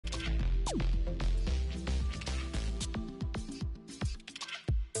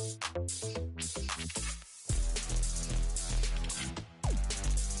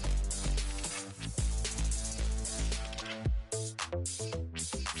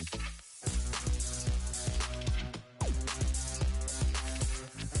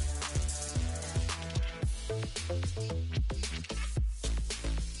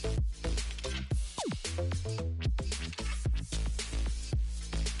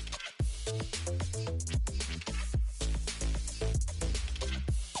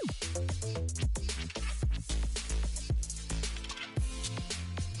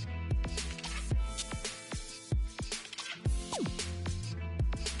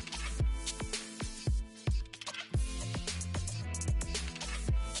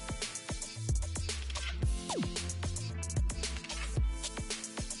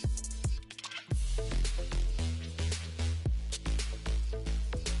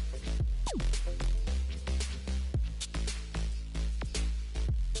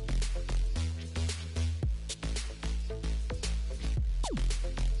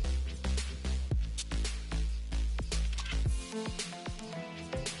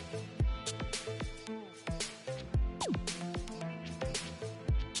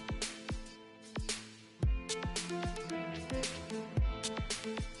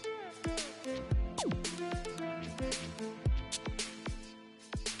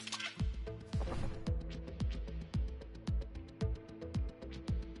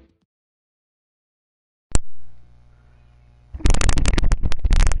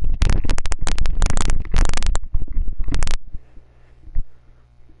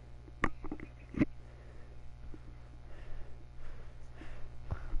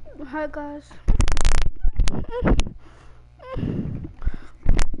Hi guys.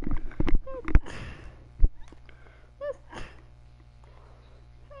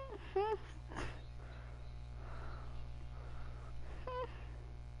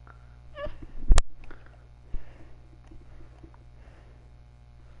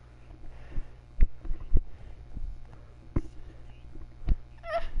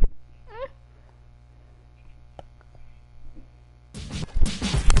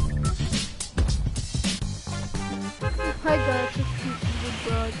 Hi guys, it's the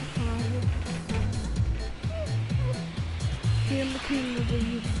bird. Here in the king of the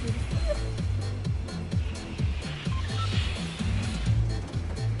YouTube.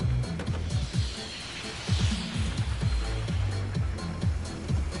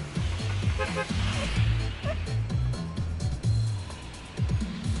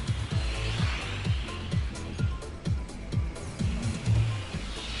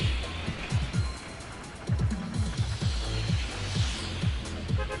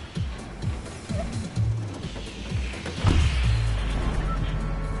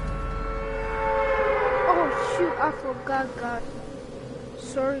 I forgot, guys.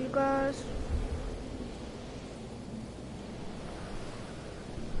 Sorry, guys.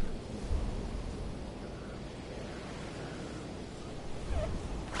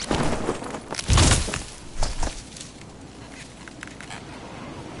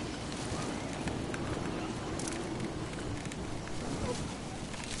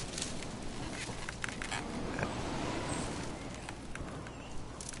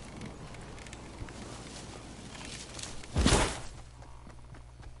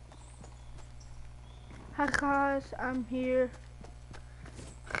 Hi guys, I'm here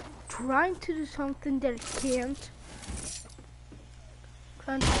trying to do something that I can't.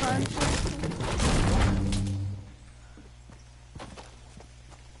 Trying to find something.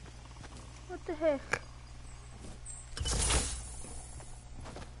 What the heck?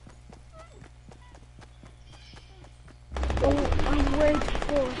 Oh, I'm waiting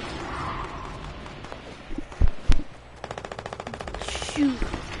for it. Shoot.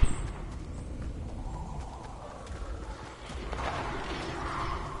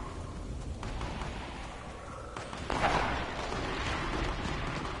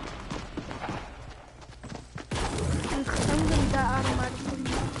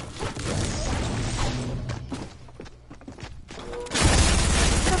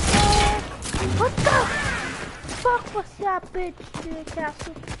 What the fuck was that bitch to the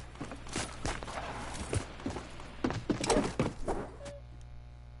castle?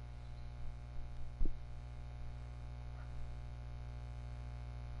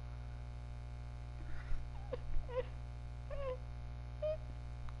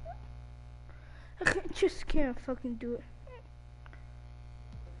 Just can't fucking do it.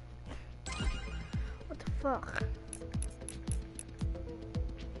 What the fuck?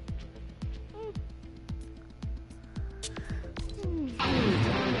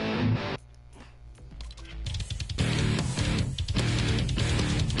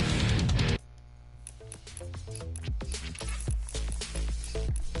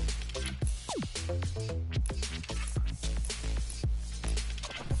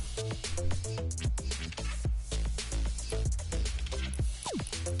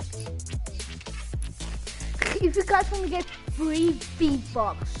 If you guys want to get free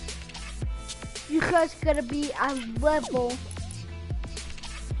V-Bucks, you guys gotta be at level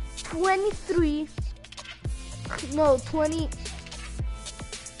 23. No, 20.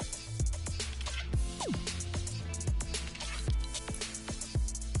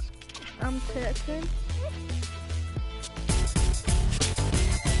 I'm checking.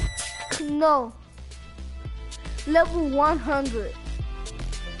 No. Level 100.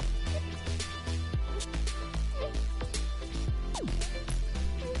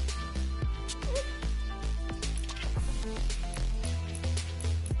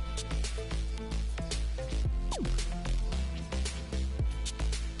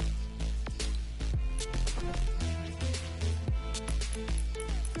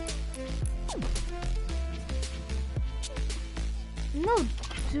 No,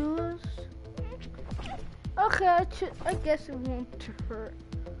 juice. Okay, I guess it won't hurt.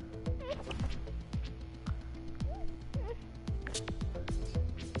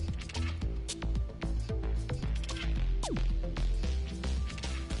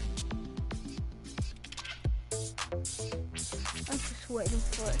 I'm just waiting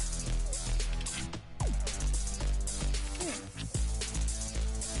for it.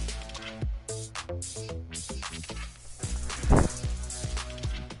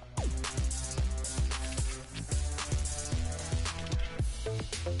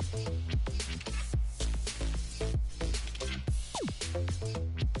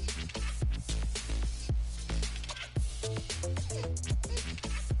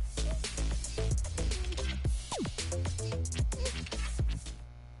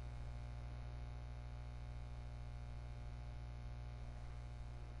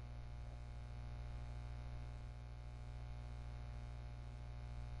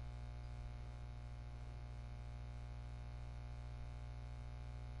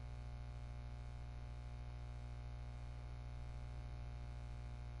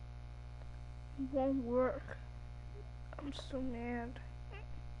 Won't work. I'm so mad.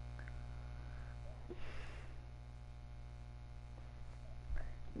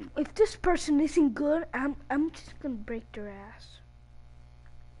 If this person isn't good, I'm just gonna break their ass.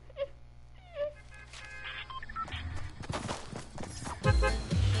 What the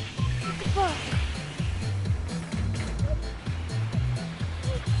fuck?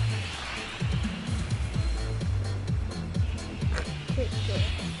 Okay, good.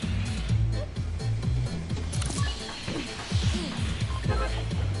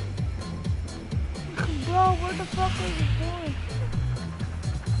 Bro, where the fuck are you going?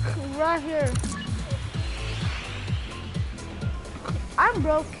 Right here. I'm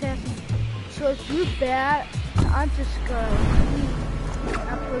broadcasting, so if you're bad, I'm just gonna leave.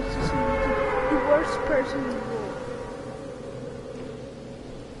 I'm the worst person in the world.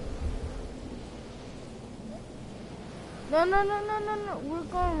 No. We're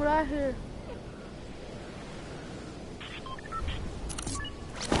going right here.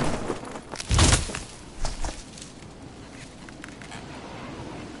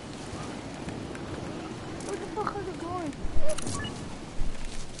 Where the fuck are they going?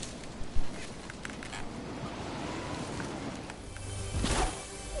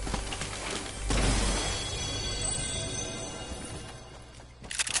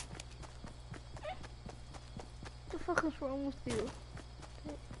 What the fuck is wrong with you?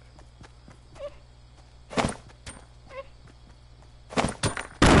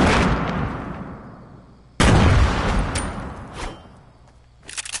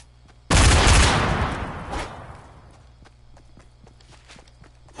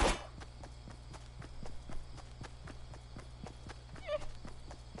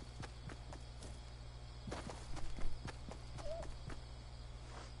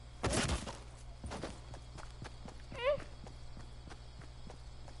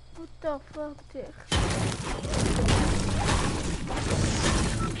 What the fuck, Dick?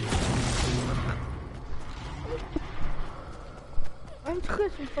 I'm just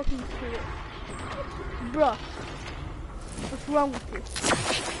getting some fucking shit. Bruh, what's wrong with you?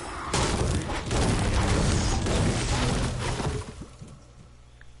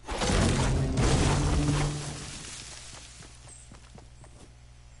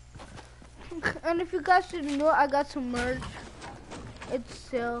 And if you guys didn't know, I got some merch. It's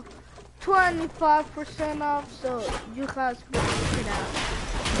still 25% off, so you guys can check it out.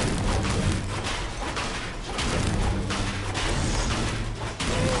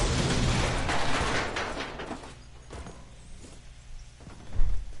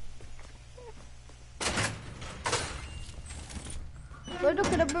 Pwede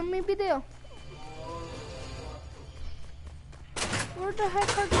ka na ba may video? Where the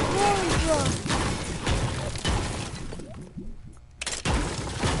heck are you going, bro?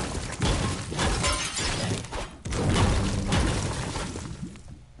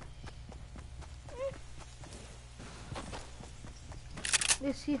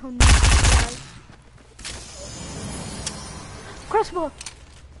 can see how new this guy. Crossbow.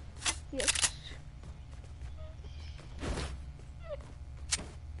 Yes.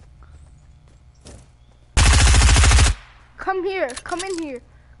 Come here. Come in here.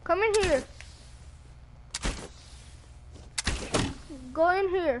 Come in here. Go in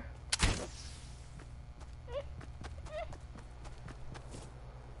here.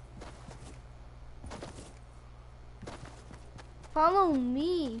 Follow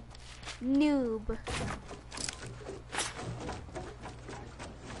me, noob.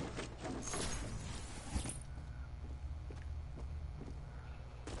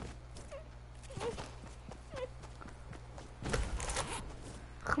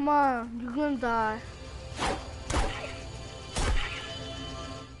 Come on, you're gonna die.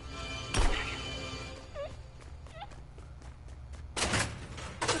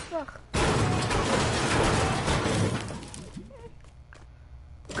 What the fuck?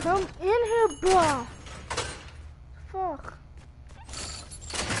 Come in here, bro. Fuck.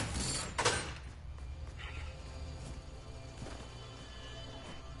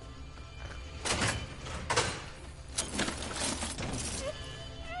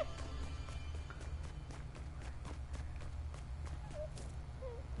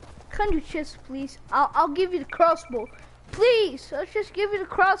 Can you just please? I'll give you the crossbow. Please, I'll just give you the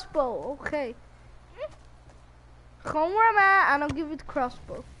crossbow. Okay. Come where I'm at and I'll give you the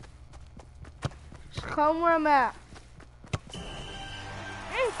crossbow. Just come where I'm at.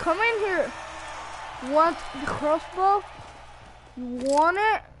 Hey, come in here. Want the crossbow? You want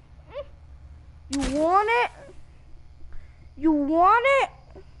it? You want it? You want it?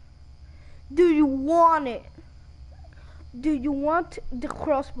 Do you want it? Do you want the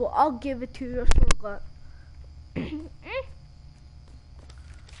crossbow? I'll give it to you. I forgot.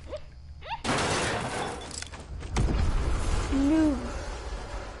 No.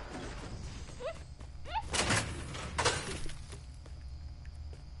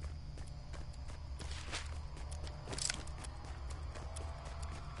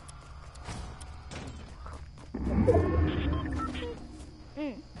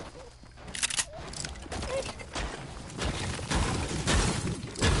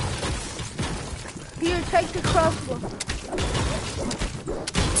 Here, take the crossbow.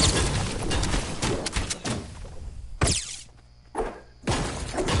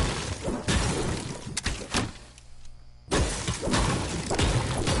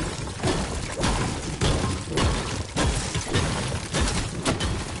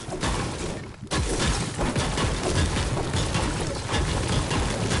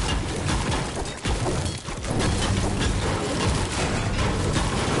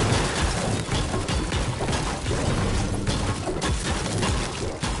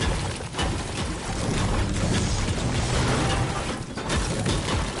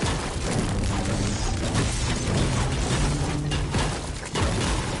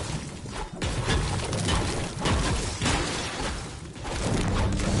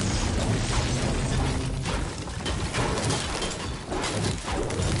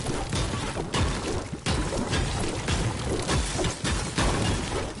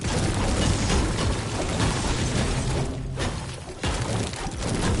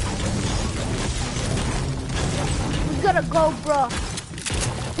 Gotta go, bro.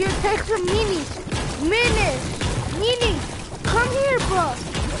 Here, take some minis. Minis. Come here, bro.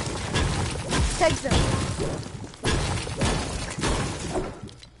 Take them.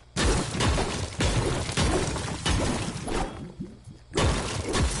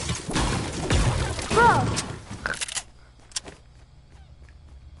 Bro.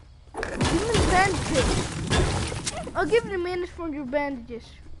 Give me the bandages. I'll give you the minis for your bandages.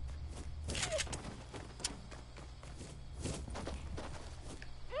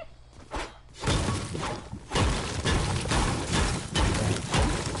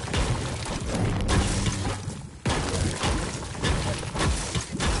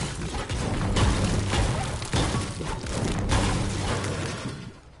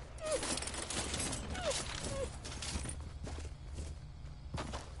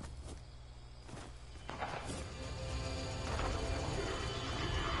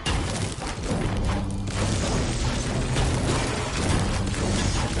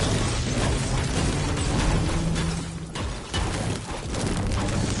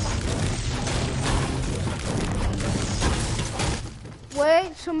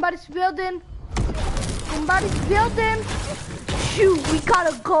 Wait, somebody's building. Somebody's building. Shoot, we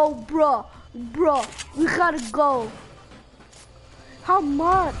gotta go, bro. Bro, we gotta go. How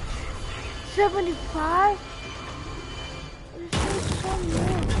much? 75? This is so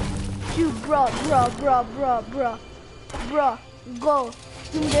much. Shoot, bro. Bro, go.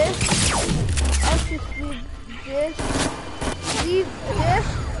 do this. I'll just leave this. Leave this.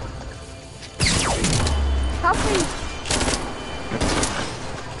 Help me.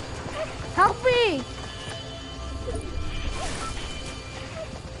 Help me.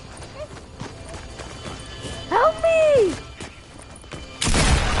 Help me.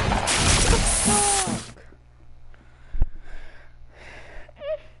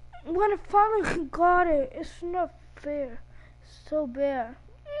 When I finally got it, it's not fair. It's so bad.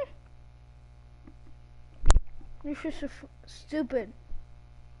 You're just so stupid.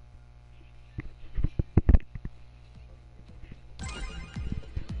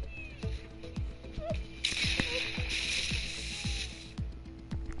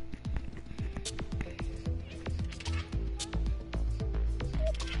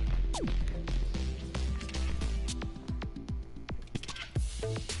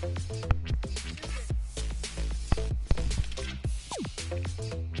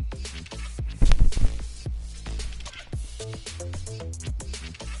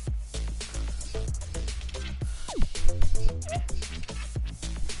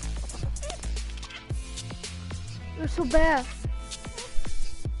 You're so bad.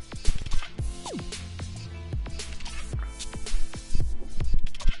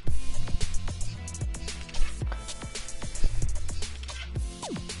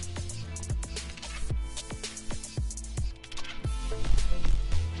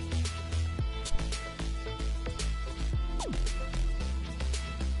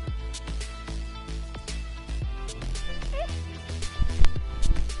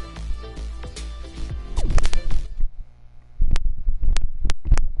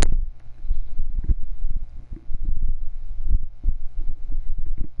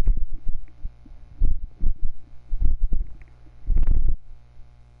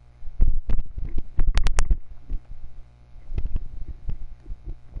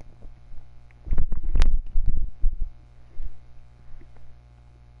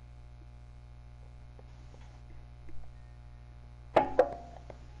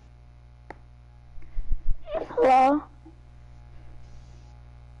 Hello?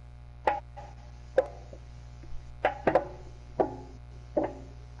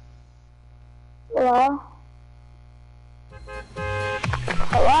 Hello?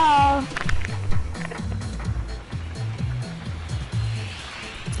 Hello?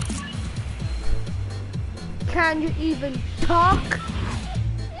 Can you even talk?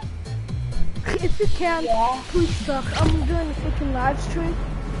 If you can, Yeah. please talk. I'm doing a freaking live stream.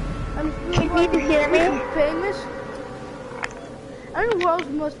 Can you hear me? Famous. I'm the world's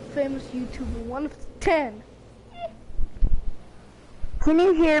most famous YouTuber, one of 10. Can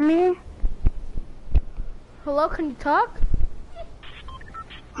you hear me? Hello, can you talk?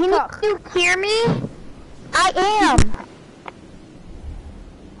 Can Talk. you hear me? I am.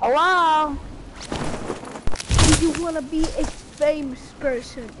 Hello? Do you want to be a famous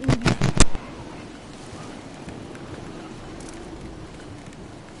person in YouTube?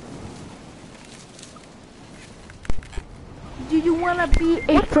 Do you want to be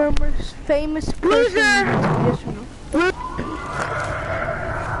a famous person? Loser. Yes or no?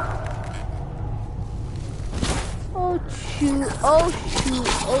 Oh shoot, oh shoot,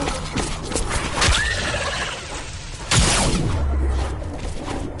 oh shoot.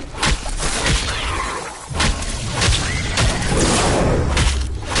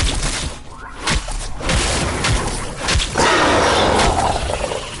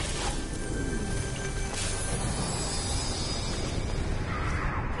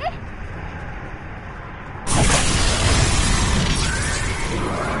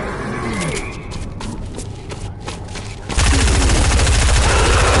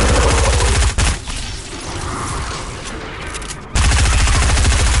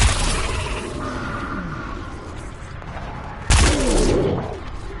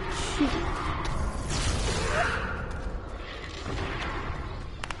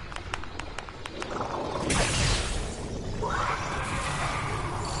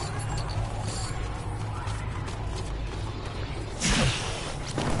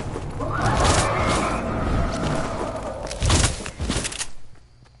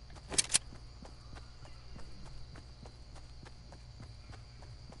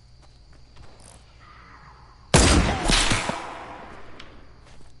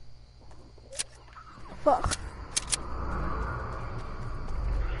 Fuck.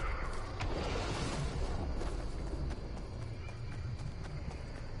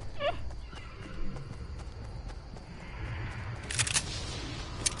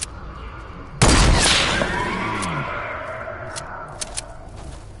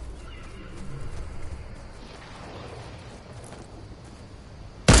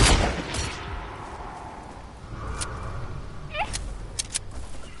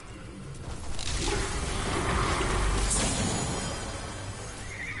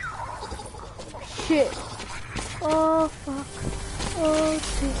 shit. Oh fuck. Oh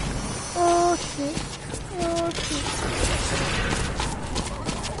shit. Oh shit. Oh shit.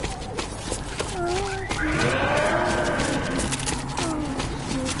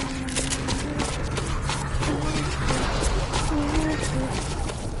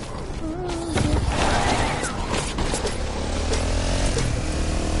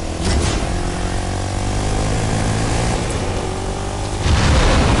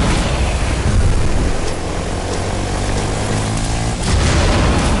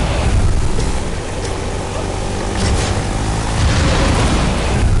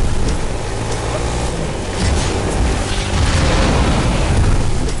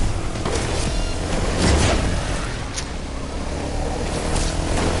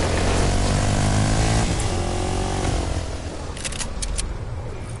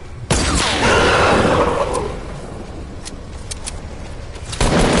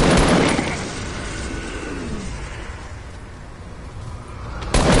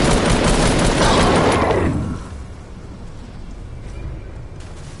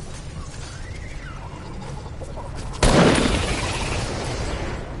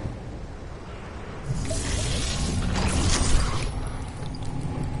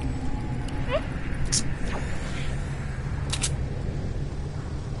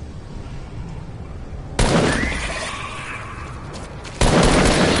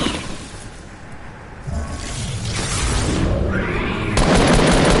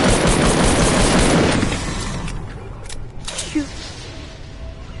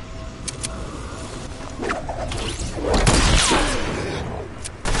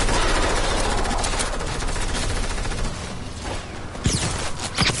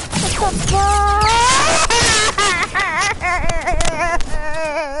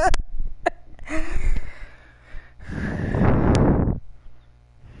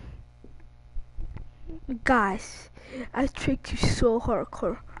 Guys, I tricked you so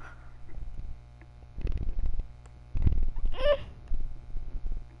hardcore.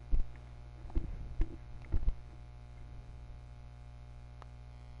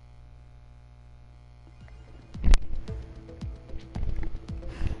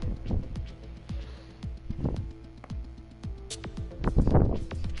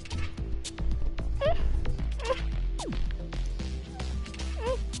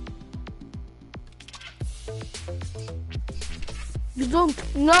 You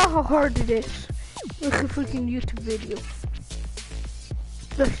don't know how hard it is. Look at freaking YouTube video.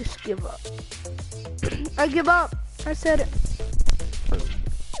 Let's just give up. I give up. I said it.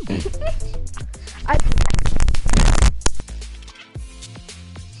 I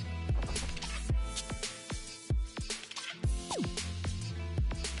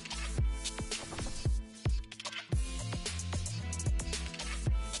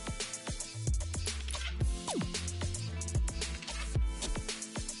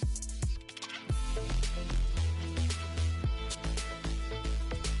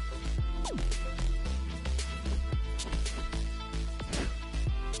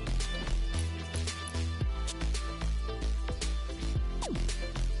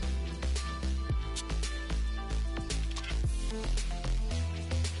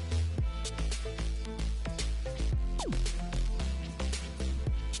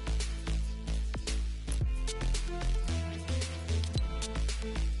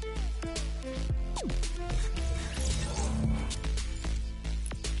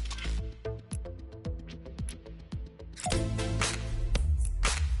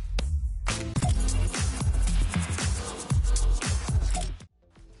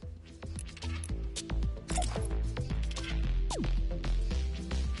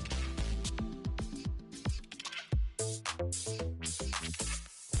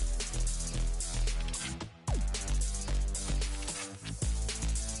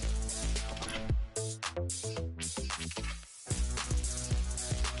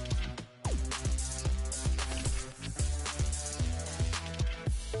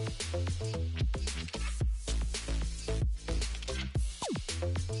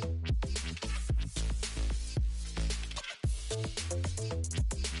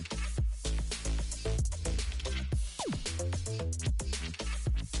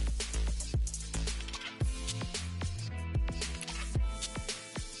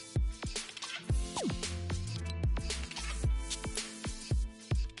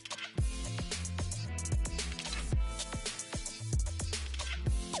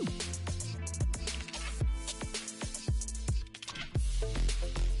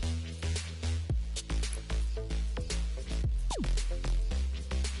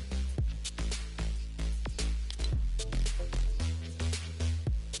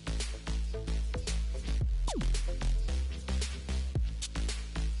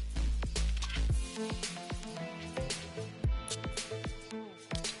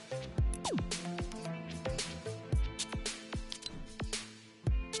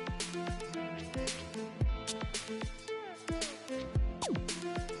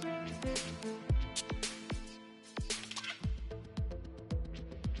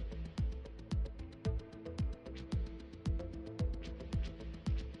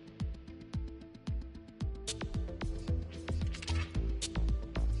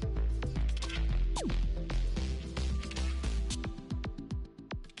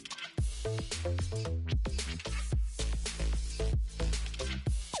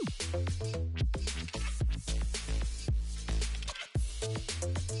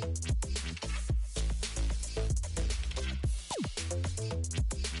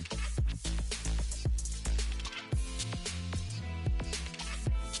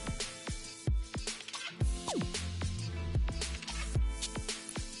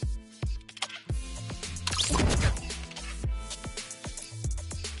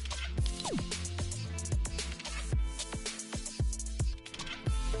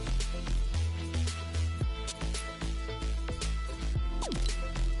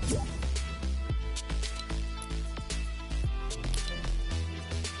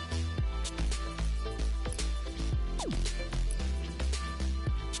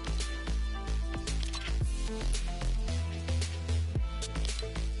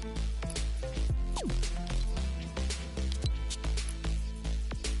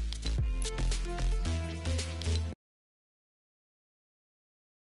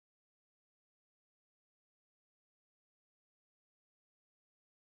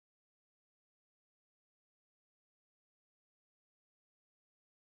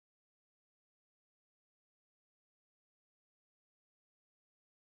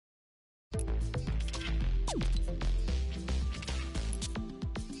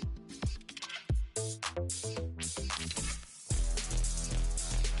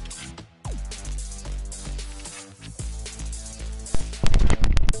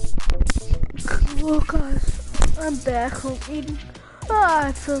Oh guys, I'm back home eating. Ah,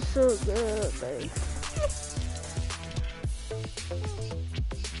 I feel so good, babe.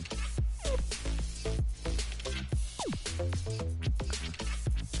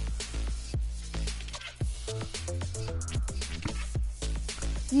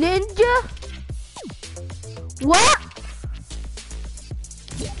 Ninja? What?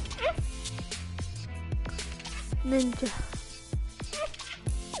 Ninja.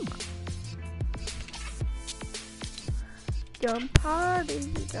 Jump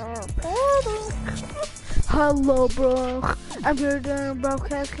party, jump party. Hello, bro. I'm here to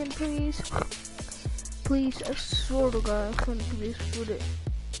broadcast. Can please? Please, I swear to God, I couldn't please put it.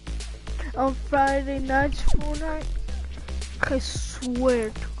 On Friday nights, Fortnite. I swear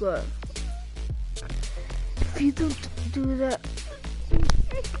to God. If you don't do that,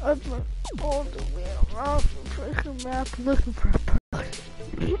 I've been all the way around the freaking map looking for a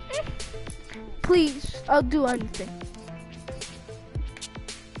person. Please, I'll do anything.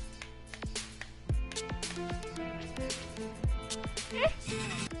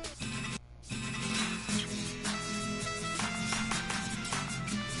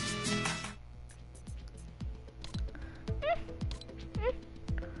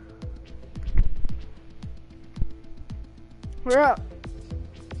 We're up.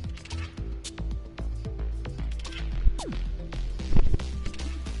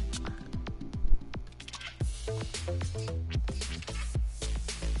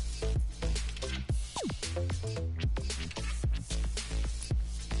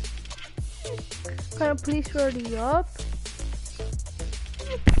 Can I please hurry up?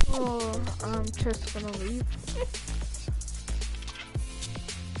 Or I'm just gonna leave.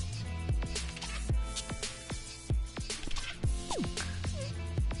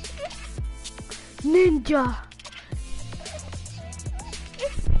 Ninja!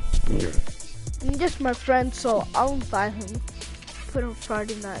 I'm just my friend, so I'll invite him. Put on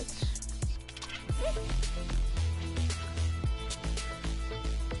Friday nights.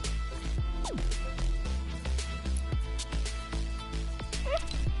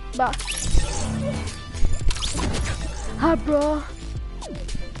 Bye. Hi, bro.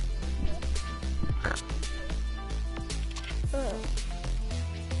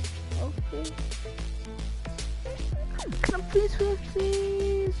 Okay. Can I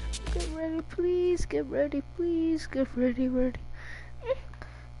please, get ready, please, get ready, please, get ready,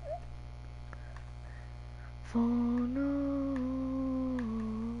 For no.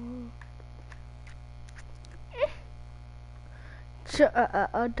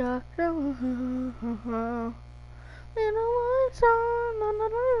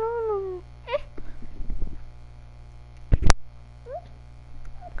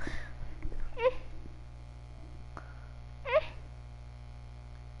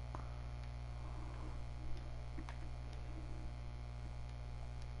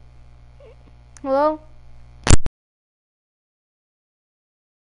 Hello?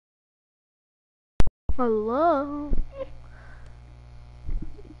 Hello?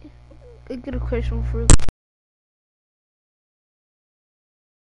 I get a question for you.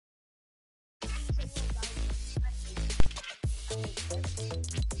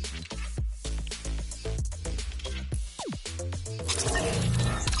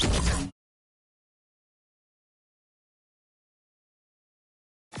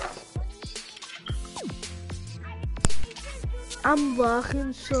 I'm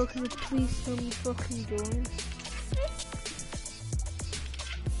walking, so can you please tell me fucking join?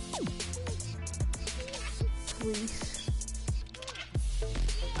 Please.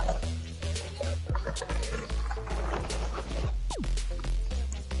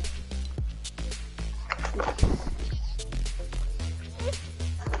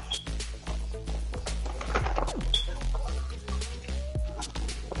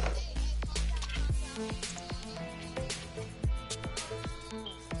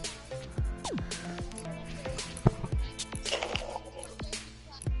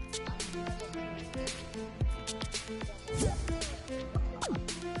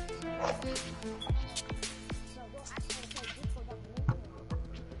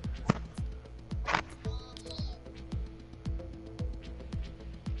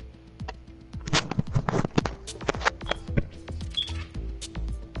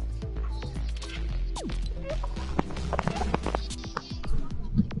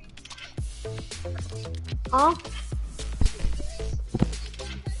 Huh?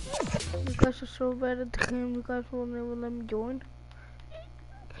 You guys are so bad at the game, you guys will never let me join.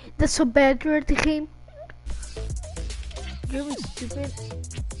 That's so bad you're at the game. You're stupid.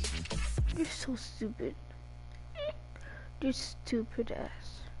 You're so stupid. You're stupid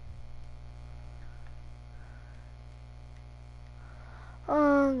ass.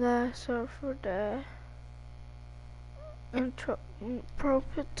 Oh, guys, sorry for that.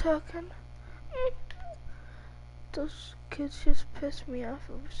 Inappropriate talking. Those kids just piss me off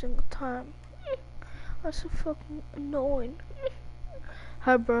every single time. That's so fucking annoying.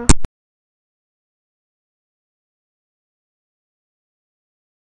 Hi, bro.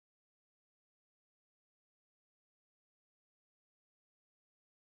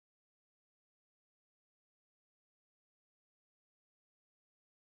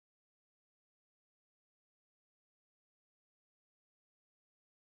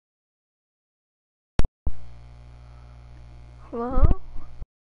 Hello?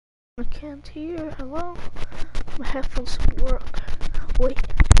 I can't hear. Hello? My headphones don't work. Wait.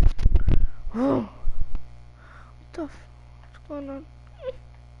 Oh. What's going on?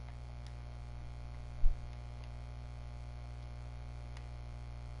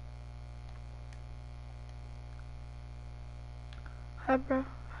 Hi, bro.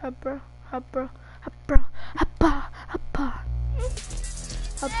 Hi, bro. Hi, bro. Hi, bro. Hi, bro. Hi, bro.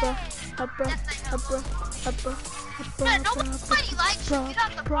 Hi, bro. Hi, bro. Hi, bro. Hi, bro. Yeah, nobody likes you. Get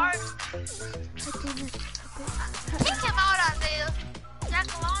out the party. Kick him out, Isaiah. Jack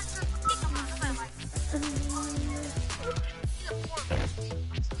Alonso, kick him out. Nobody likes him. He's a poor man.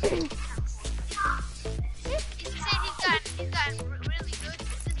 He said he's gotten really good.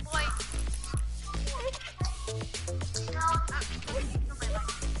 This boy. Nobody likes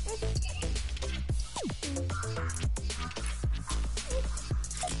him.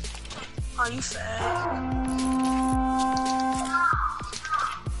 Are you fat?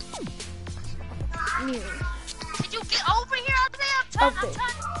 Did you get over here, Isaiah? I'm trying.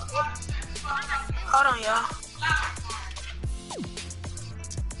 Hold on, y'all.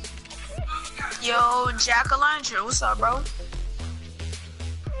 Yo, Jack Alondra, what's up, bro?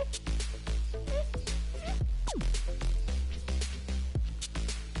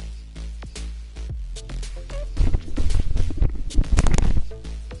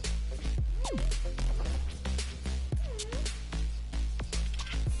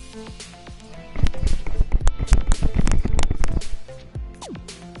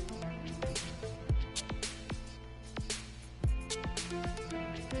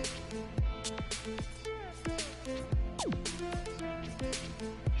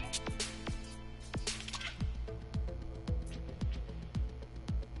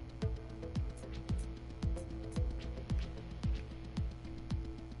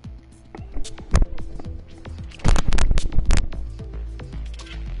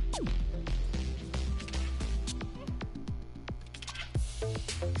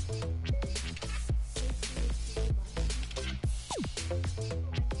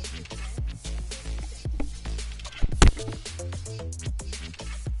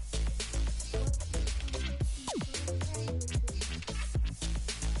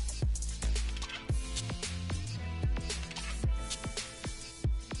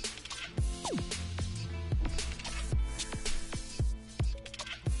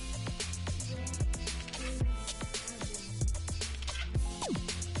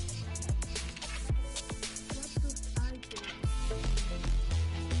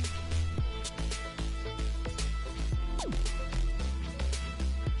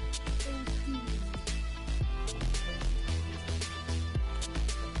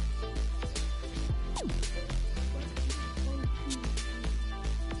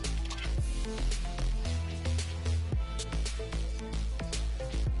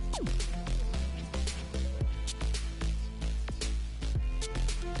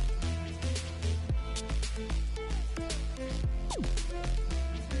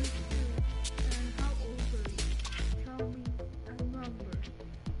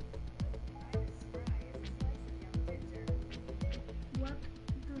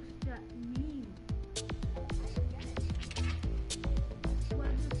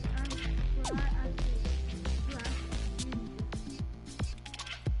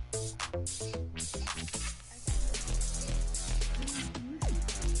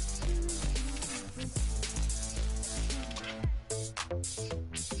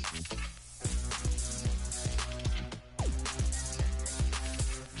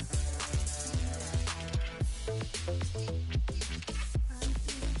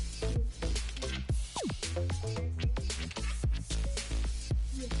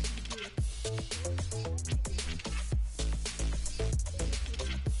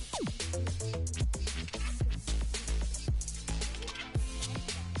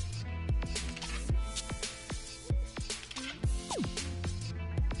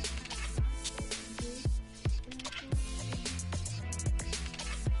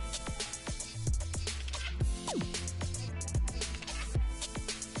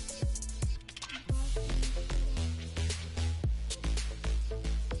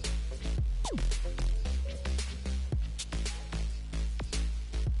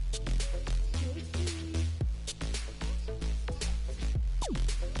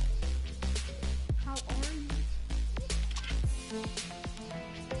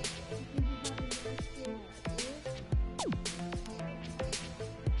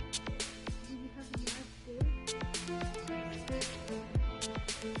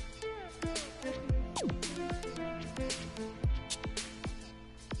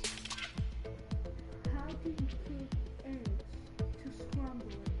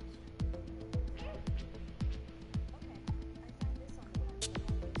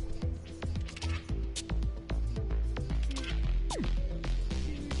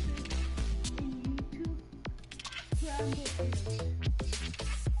 scrambled eggs.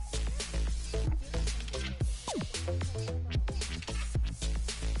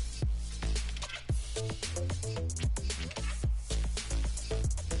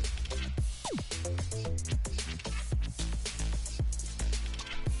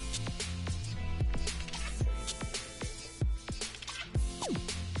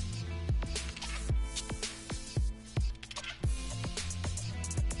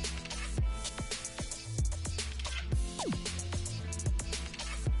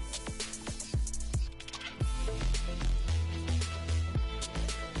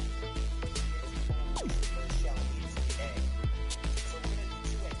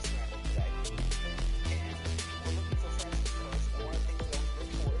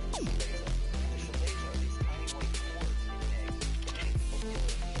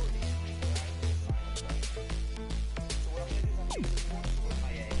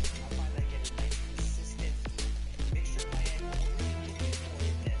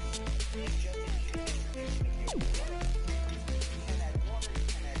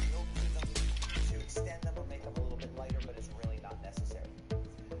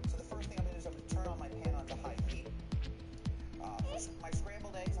 My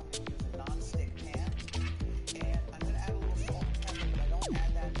scrambled eggs, I'm going to use a non-stick pan, and I'm going to add a little salt and pepper, but I don't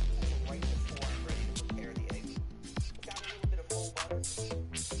add that until right before I'm ready to prepare the eggs. We've got a little bit of whole butter.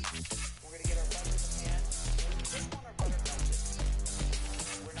 We're going to get our butter in the pan. We just want our butter melted.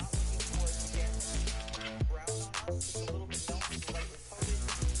 We're not looking for it to get brown on us, just a little bit melted, lightly coated,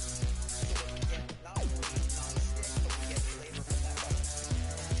 so that we get not only non-stick, but we get flavor from that butter.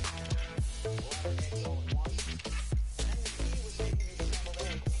 We'll add our eggs all at once.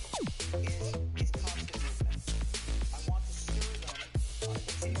 Is constant movement. I want to stir them on a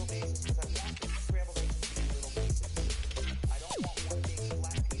continual basis because I want the scrambled eggs to be in little pieces. I don't want one big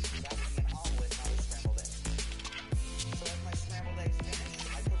flat piece because that would be an omelet, not a scrambled egg. So as my scrambled eggs finish,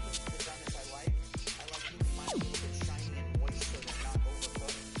 I cook them to the done as I like. I like keeping mine a little bit shiny and moist so they're not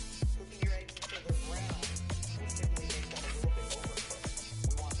overcooked. Cooking your eggs until they're brown will simply make them a little bit overcooked.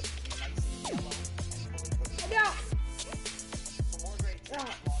 We want them to be nice and yellow and fully cooked. Yeah. For more great tips,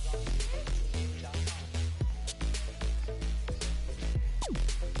 log on to daily.com.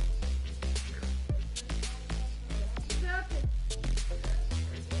 Perfect.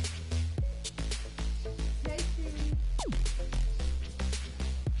 Hey Siri.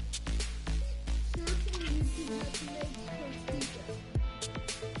 Search in YouTube how to make tortillas. How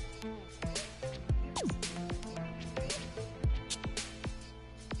to make egg tortillas.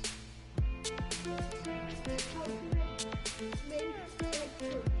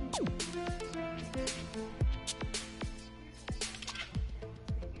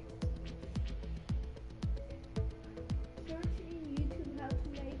 Search in YouTube how to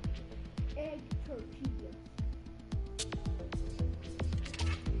make egg tortillas.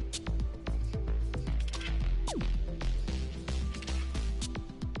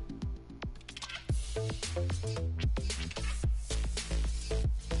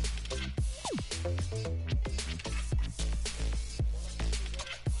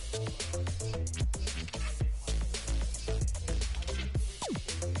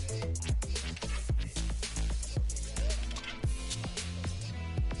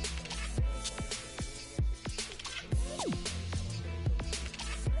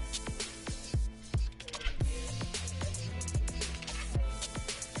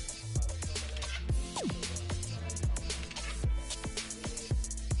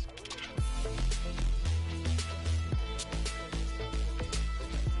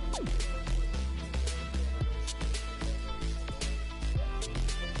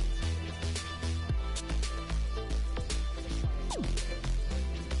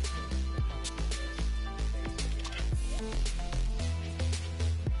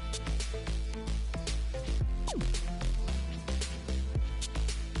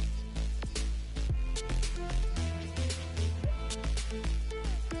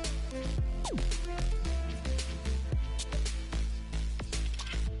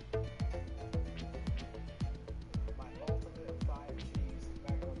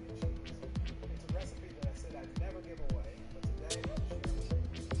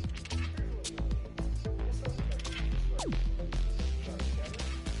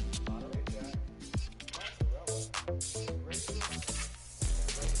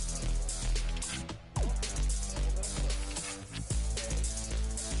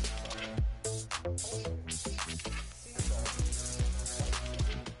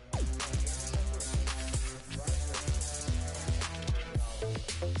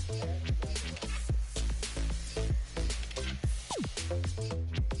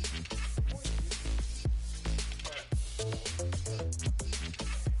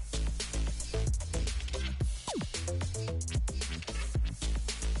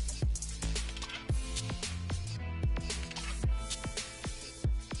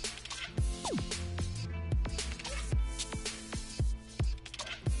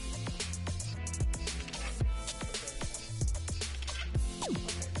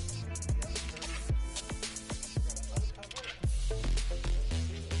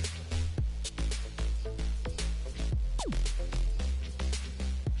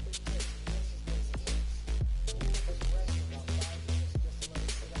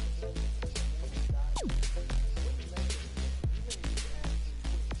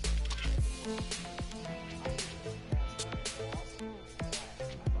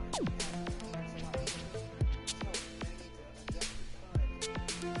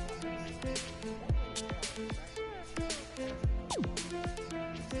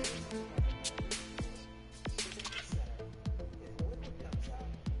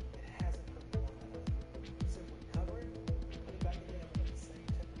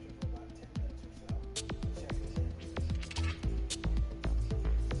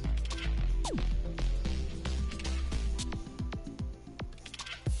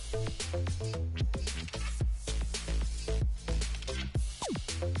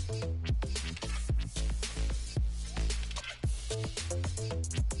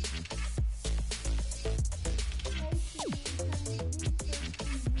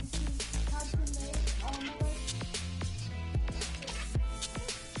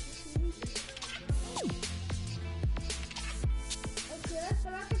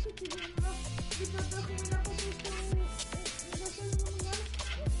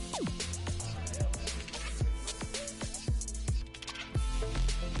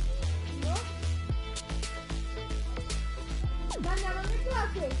 Mañana mi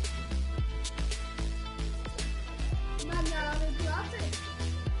clase. Mañana mi clase.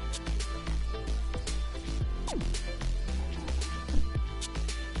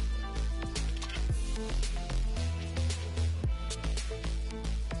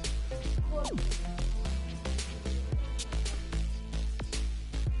 Joder.